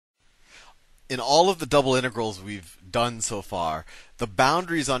in all of the double integrals we've done so far, the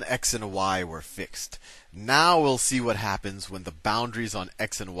boundaries on x and y were fixed. Now we'll see what happens when the boundaries on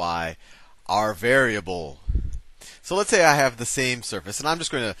x and y are variable. So let's say I have the same surface, and I'm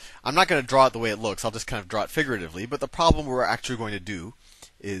not going to draw it the way it looks. I'll just kind of draw it figuratively. But the problem we're actually going to do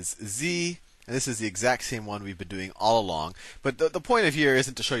is z, and this is the exact same one we've been doing all along. But the point of here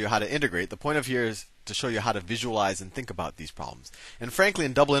isn't to show you how to integrate. The point of here is to show you how to visualize and think about these problems. And frankly,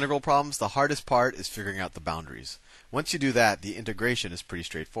 in double integral problems, the hardest part is figuring out the boundaries. Once you do that, the integration is pretty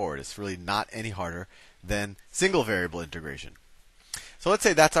straightforward. It's really not any harder than single variable integration. So let's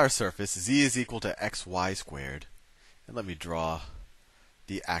say that's our surface. Z is equal to xy squared. And let me draw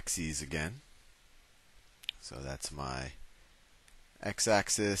the axes again. So that's my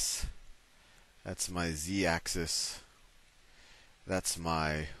x-axis. That's my z-axis. That's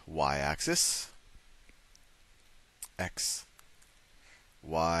my y-axis. X,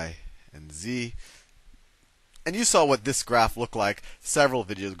 y, and z. And you saw what this graph looked like several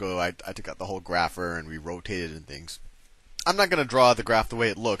videos ago. I took out the whole grapher and we rotated and things. I'm not going to draw the graph the way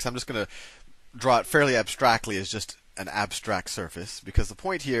it looks. I'm just going to draw it fairly abstractly as just an abstract surface, because the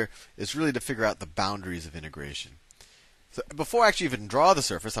point here is really to figure out the boundaries of integration. So before I actually even draw the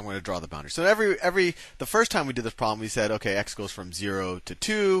surface, I'm going to draw the boundary. So the first time we did this problem, we said, okay, x goes from 0 to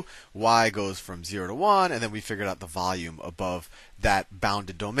 2, y goes from 0 to 1, and then we figured out the volume above that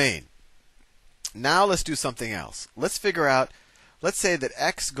bounded domain. Now let's do something else. Let's say that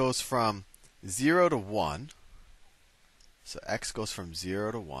x goes from 0 to 1. So x goes from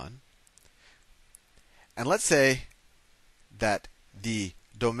 0 to 1. And let's say that the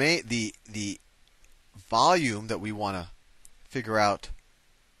domain, the volume that we want to figure out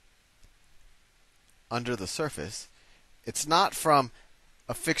under the surface, it's not from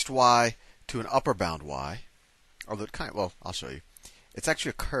a fixed y to an upper bound y, although I'll show you. It's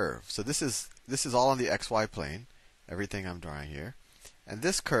actually a curve. So this is all on the xy plane, everything I'm drawing here. And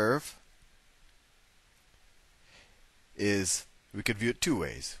this curve is, we could view it two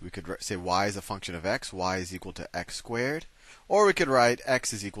ways. We could say y is a function of x, y is equal to x squared, or we could write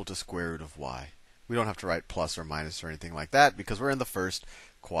x is equal to square root of y. We don't have to write plus or minus or anything like that because we're in the first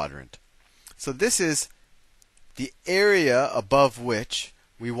quadrant. So this is the area above which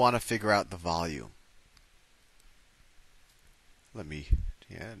we want to figure out the volume.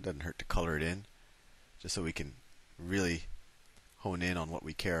 It doesn't hurt to color it in, just so we can really hone in on what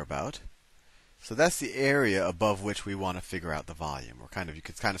we care about. So that's the area above which we want to figure out the volume. You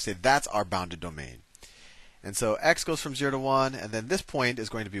could kind of say that's our bounded domain. And so x goes from 0 to 1, and then this point is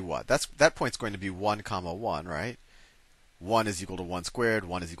going to be what? That point's going to be 1 comma 1, right? 1 is equal to 1 squared,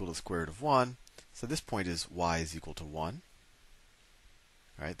 1 is equal to the square root of 1. So this point is y is equal to 1.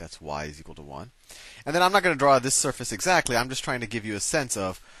 Right? That's y is equal to 1. And then I'm not going to draw this surface exactly. I'm just trying to give you a sense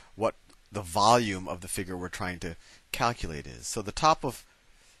of what the volume of the figure we're trying to calculate is. So the top of,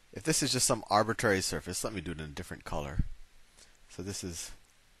 if this is just some arbitrary surface, let me do it in a different color. So this is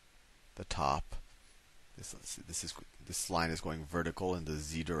the top. This line is going vertical in the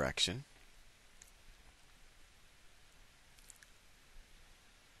z direction.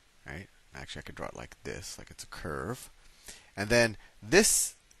 Right? Actually, I could draw it like this, like it's a curve. And then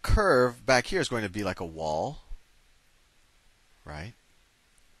this curve back here is going to be like a wall. Right?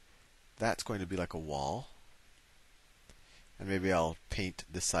 That's going to be like a wall. And maybe I'll paint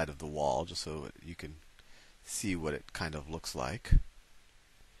this side of the wall just so you can see what it kind of looks like.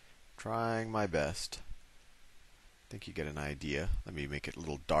 Trying my best. I think you get an idea. Let me make it a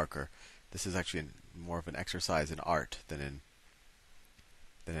little darker. This is actually more of an exercise in art than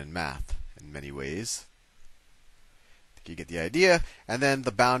in math in many ways. I think you get the idea. And then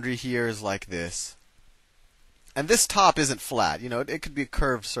the boundary here is like this. And this top isn't flat. It could be a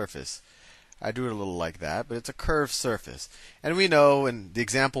curved surface. I do it a little like that, but it's a curved surface. And we know in the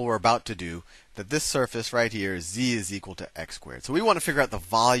example we're about to do that this surface right here, z is equal to x squared. So we want to figure out the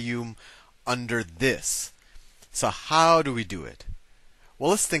volume under this. So how do we do it?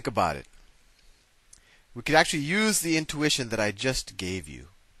 Well, let's think about it. We could actually use the intuition that I just gave you.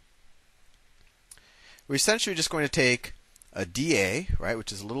 We're essentially just going to take a dA, right,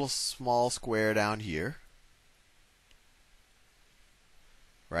 which is a little small square down here.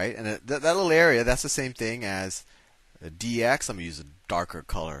 Right? And that little area, that's the same thing as a dx. Let me use a darker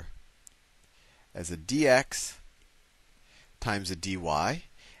color. As a dx times a dy.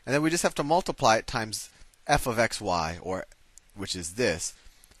 And then we just have to multiply it times f of xy, which is this,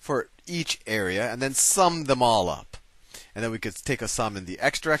 for each area, and then sum them all up. and then we could take a sum in the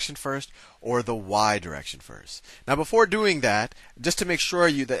x direction first or the y direction first. Now before doing that, just to make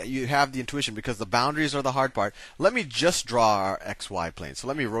sure that you have the intuition, because the boundaries are the hard part, let me just draw our xy plane. So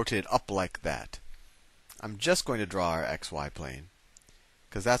let me rotate it up like that. I'm just going to draw our xy plane,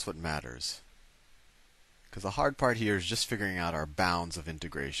 because that's what matters. Because the hard part here is just figuring out our bounds of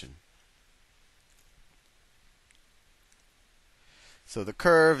integration. So the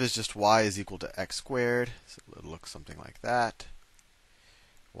curve is just y is equal to x squared. So it'll look something like that.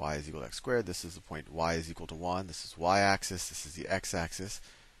 Y is equal to x squared. This is the point y is equal to 1. This is y-axis. This is the x-axis.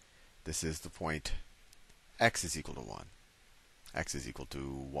 This is the point x is equal to 1. X is equal to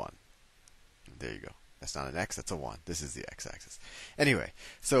 1. There you go. That's not an x, that's a 1. This is the x-axis. Anyway,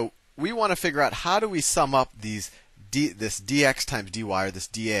 so we want to figure out how do we sum up this dx times dy, or this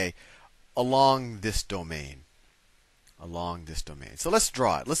dA, along this domain. So let's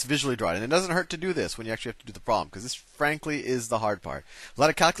draw it. Let's visually draw it. And it doesn't hurt to do this when you actually have to do the problem, because this, frankly, is the hard part. A lot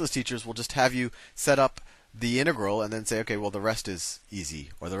of calculus teachers will just have you set up the integral and then say, okay, well, the rest is easy,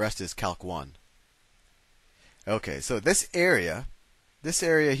 or the rest is Calc 1. Okay, so this area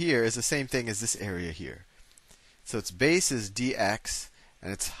here is the same thing as this area here. So its base is dx,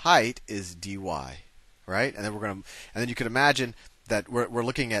 and its height is dy, right? And then you can imagine that we're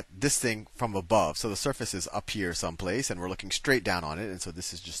looking at this thing from above. So the surface is up here someplace, and we're looking straight down on it, and so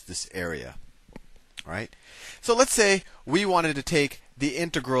this is just this area, right? So let's say we wanted to take the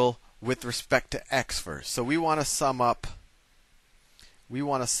integral with respect to x first. So we want to sum up.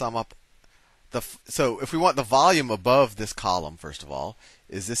 So if we want the volume above this column, first of all,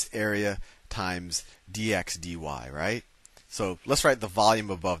 is this area times dx dy, right? So let's write the volume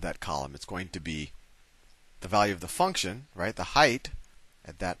above that column. It's going to be the value of the function, right? The height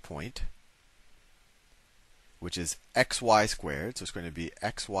at that point, which is xy squared. So it's going to be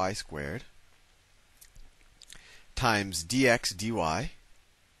xy squared times dx dy.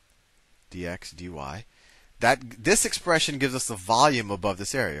 This expression gives us the volume above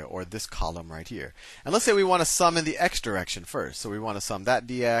this area, or this column right here. And let's say we want to sum in the x direction first. So we want to sum that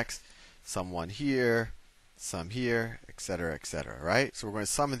dx, sum one here, sum here, etc., right? So we're going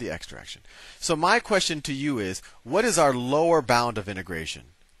to sum in the x direction. So my question to you is, what is our lower bound of integration?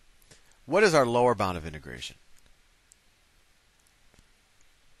 What is our lower bound of integration?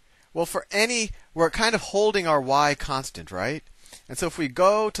 Well, we're kind of holding our y constant, right? And so if we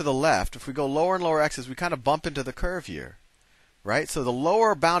go to the left, if we go lower and lower x's, we kind of bump into the curve here, right? So the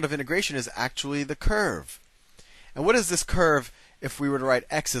lower bound of integration is actually the curve. And what is this curve if we were to write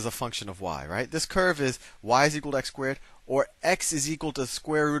x as a function of y, right? This curve is y is equal to x squared, or x is equal to the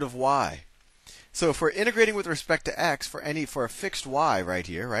square root of y. So if we're integrating with respect to x for a fixed y right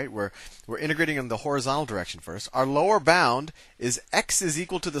here, right? We're integrating in the horizontal direction first. Our lower bound is x is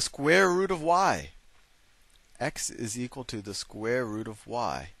equal to the square root of y. X is equal to the square root of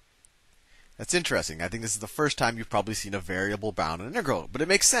y. That's interesting. I think this is the first time you've probably seen a variable bound integral. But it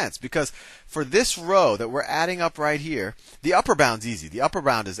makes sense, because for this row that we're adding up right here, the upper bound's easy. The upper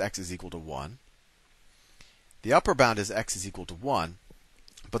bound is x is equal to 1. The upper bound is x is equal to 1.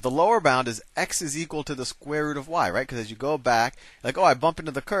 But the lower bound is x is equal to the square root of y, right? Because as you go back, like, oh, I bump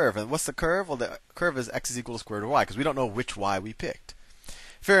into the curve. And what's the curve? Well, the curve is x is equal to the square root of y, because we don't know which y we picked.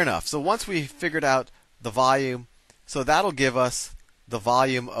 Fair enough. So once we figured out the volume, so that'll give us the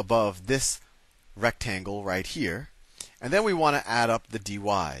volume above this rectangle right here. And then we want to add up the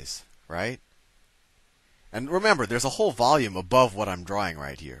dy's, right? And remember, there's a whole volume above what I'm drawing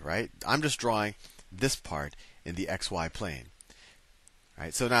right here, right? I'm just drawing this part in the xy plane.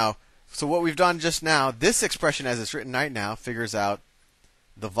 Right? So what we've done just now, this expression as it's written right now figures out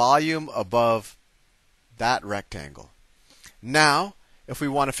the volume above that rectangle. Now, if we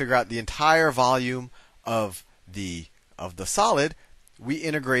want to figure out the entire volume of the solid, we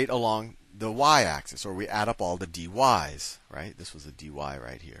integrate along the y-axis, or we add up all the dy's, right? This was a dy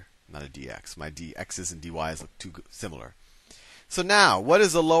right here, not a dx. My dx's and dy's look too similar. So now, what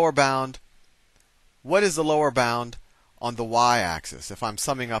is the lower bound? What is the lower bound on the y-axis if I'm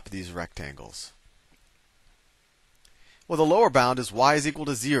summing up these rectangles? Well, the lower bound is y is equal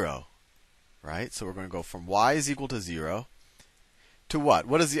to 0, right? So we're going to go from y is equal to 0 to what?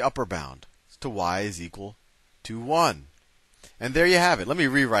 What is the upper bound? It's to y is equal to 1. And there you have it. Let me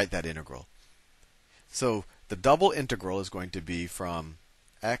rewrite that integral. So the double integral is going to be from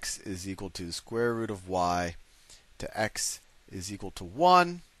x is equal to the square root of y to x is equal to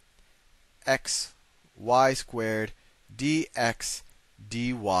 1, x y squared dx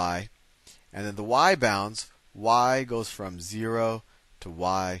dy, and then the y bounds, y goes from 0 to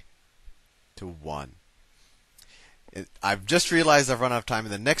y to 1. I've just realized I've run out of time.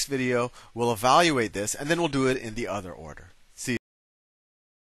 In the next video, we'll evaluate this, and then we'll do it in the other order.